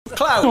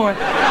Clown. What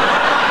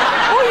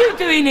are you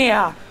doing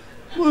here?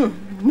 Well,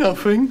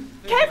 nothing.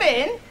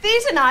 Kevin,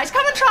 these are nice.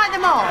 Come and try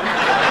them on.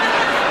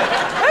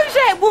 Who's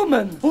that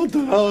woman? I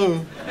don't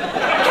know.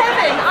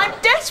 Kevin, I'm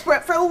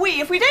desperate for a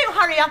wee. If we don't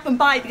hurry up and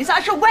buy these,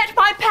 I shall wet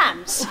my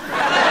pants.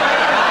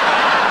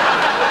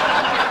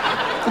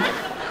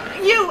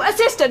 You,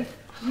 assistant.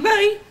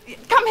 Me?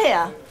 Come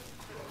here.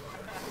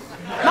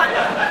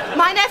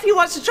 My nephew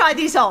wants to try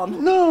these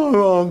on.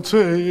 No,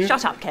 Auntie.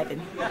 Shut up,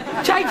 Kevin.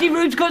 Changing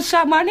room's got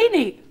someone in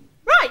it.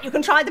 Right, you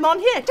can try them on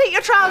here. Take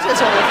your trousers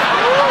off.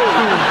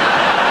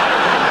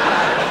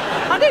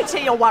 I don't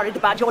say you're worried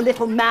about your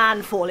little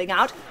man falling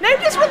out.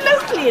 Nobody's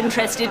remotely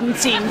interested in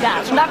seeing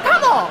that. Now,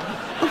 come on.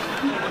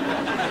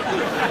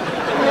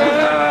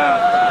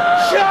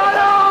 Shut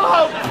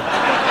up!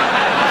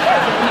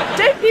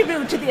 Don't be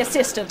rude to the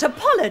assistant.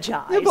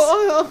 Apologise. Yeah,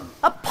 but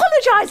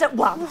Apologise at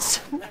once.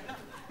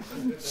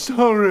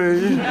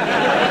 Sorry.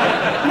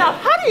 Now,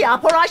 hurry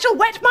up or I shall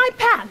wet my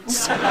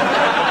pants.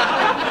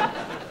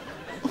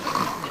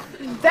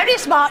 Very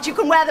smart. You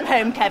can wear them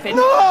home, Kevin.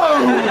 No!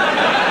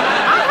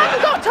 I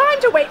haven't got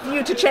time to wait for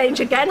you to change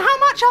again. How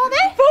much are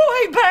they?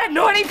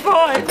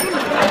 £40.95.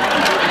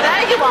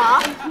 There you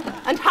are.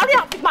 And hurry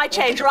up with my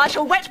change or I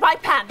shall wet my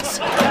pants.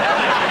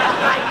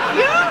 Thank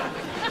you.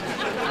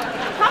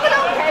 Come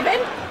along,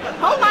 Kevin.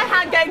 Hold my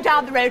hand going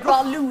down the road or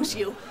I'll lose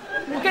you.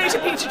 We'll go to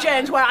Peter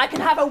Jones where I can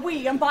have a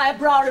wee and buy a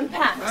bra and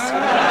pants.